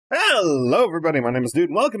Hello everybody, my name is Dude,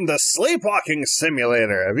 and welcome to Sleepwalking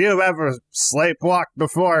Simulator. Have you ever sleepwalked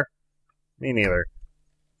before? Me neither.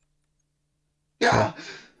 Yeah.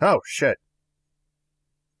 Oh, shit.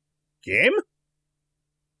 Game?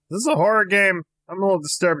 This is a horror game. I'm a little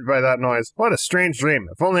disturbed by that noise. What a strange dream.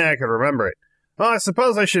 If only I could remember it. Well, I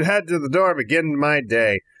suppose I should head to the door and begin my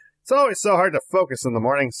day. It's always so hard to focus in the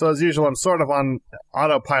morning, so as usual I'm sort of on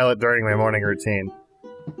autopilot during my morning routine.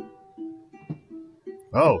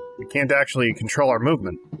 Oh, we can't actually control our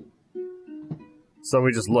movement. So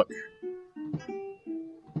we just look.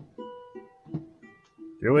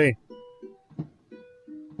 Do we?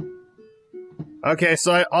 Okay,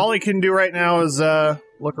 so all I can do right now is,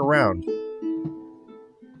 look around.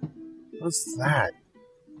 What's that?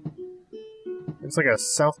 Looks like a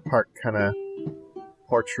South Park kind of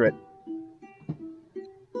portrait.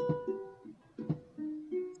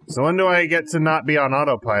 So when do I get to not be on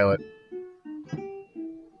autopilot?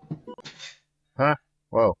 Huh?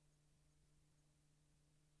 Whoa.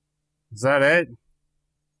 Is that it?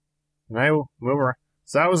 Can I move around?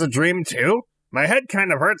 So that was a dream too? My head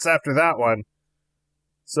kind of hurts after that one.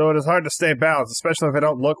 So it is hard to stay balanced, especially if I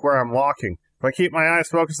don't look where I'm walking. If I keep my eyes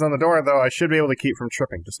focused on the door, though, I should be able to keep from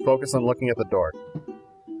tripping. Just focus on looking at the door.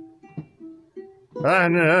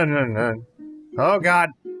 No. Oh god.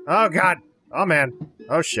 Oh god. Oh man.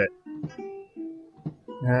 Oh shit.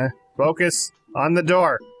 Focus on the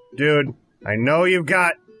door, dude. I know you've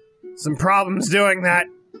got some problems doing that,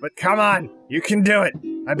 but come on, you can do it.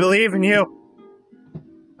 I believe in you.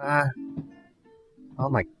 Oh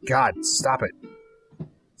my god, stop it.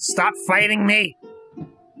 Stop fighting me!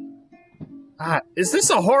 Is this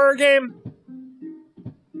a horror game?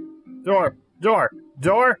 Door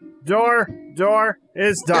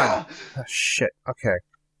is done. Oh, shit, okay.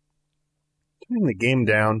 Turning the game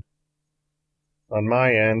down. On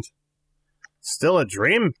my end. Still a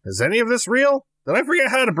dream? Is any of this real? Did I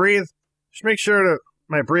forget how to breathe? Should make sure that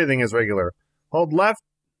my breathing is regular. Hold left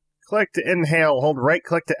click to inhale, hold right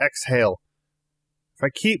click to exhale. If I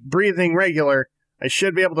keep breathing regular, I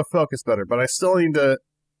should be able to focus better, but I still need to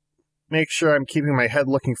make sure I'm keeping my head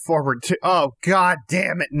looking forward to— oh, god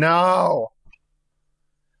damn it, no!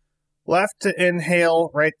 Left to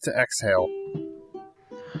inhale, right to exhale.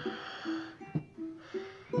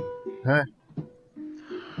 Huh?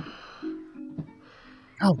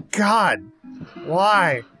 Oh, God!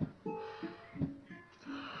 Why?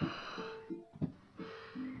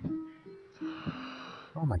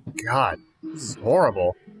 Oh my god. This is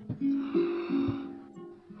horrible.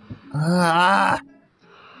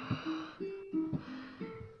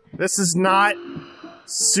 This is not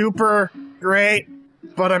super great,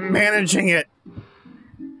 but I'm managing it.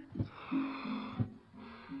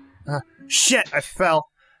 Shit, I fell.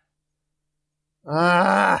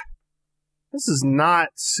 This is not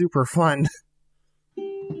super fun.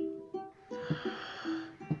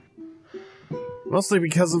 Mostly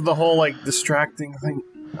because of the whole, like, distracting thing.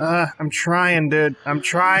 I'm trying, dude. I'm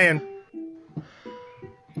trying.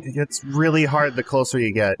 It gets really hard the closer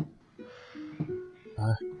you get.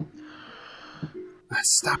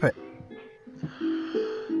 Stop it.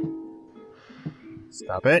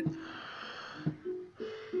 Stop it.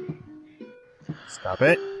 Stop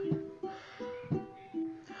it.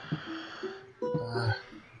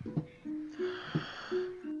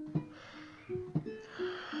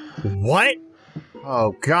 What?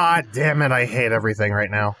 Oh, god damn it, I hate everything right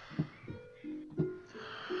now.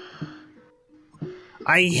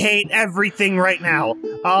 I hate everything right now!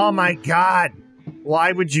 Oh my god!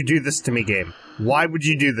 Why would you do this to me, game? Why would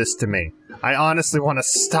you do this to me? I honestly want to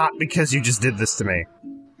stop because you just did this to me.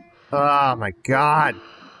 Oh my god.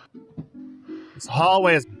 This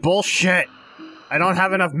hallway is bullshit! I don't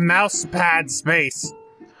have enough mouse pad space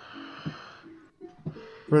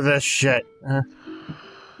for this shit.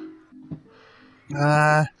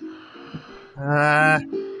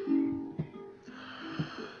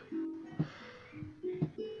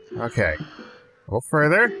 Okay. A little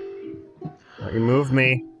further. Let you move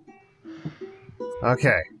me.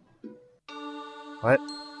 Okay. What?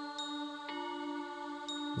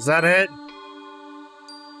 Is that it?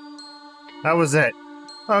 That was it.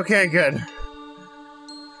 Okay, good.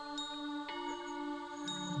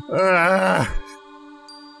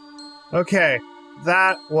 Okay.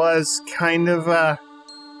 That was kind of,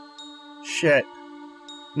 shit.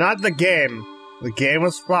 Not the game. The game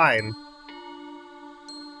was fine.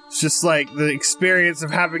 It's just like the experience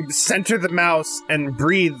of having to center the mouse and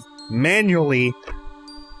breathe manually.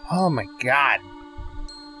 Oh my god.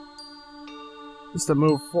 Just to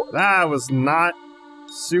move forward. That was not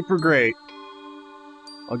super great.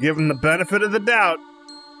 I'll give him the benefit of the doubt.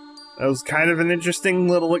 That was kind of an interesting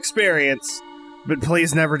little experience, but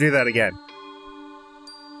please never do that again.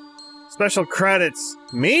 Special credits.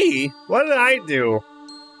 Me? What did I do?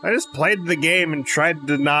 I just played the game and tried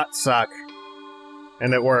to not suck.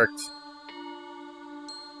 And it worked.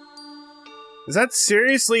 Is that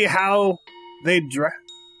seriously how the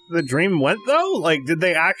dream went, though? Like, did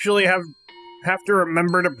they actually have to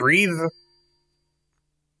remember to breathe?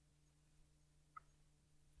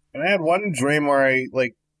 And I had one dream where I,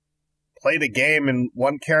 like, played a game and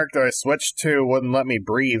one character I switched to wouldn't let me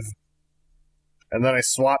breathe. And then I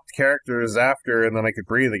swapped characters after, and then I could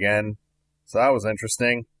breathe again. So that was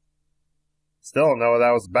interesting. Still don't know what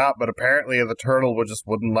that was about, but apparently the turtle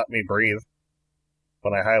wouldn't let me breathe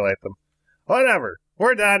when I highlight them. Whatever.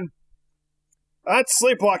 We're done. That's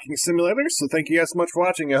Sleepwalking Simulator, so thank you guys so much for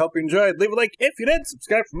watching. I hope you enjoyed. Leave a like if you did.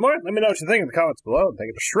 Subscribe for more. Let me know what you think in the comments below. And thank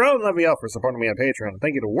you to Shroud and Leviel for supporting me on Patreon. And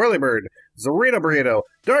thank you to Whirlybird, Zorito Burrito,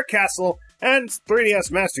 Dark Castle, and 3DS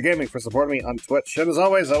Master Gaming for supporting me on Twitch. And as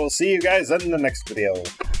always, I will see you guys in the next video.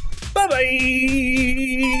 Bye-bye!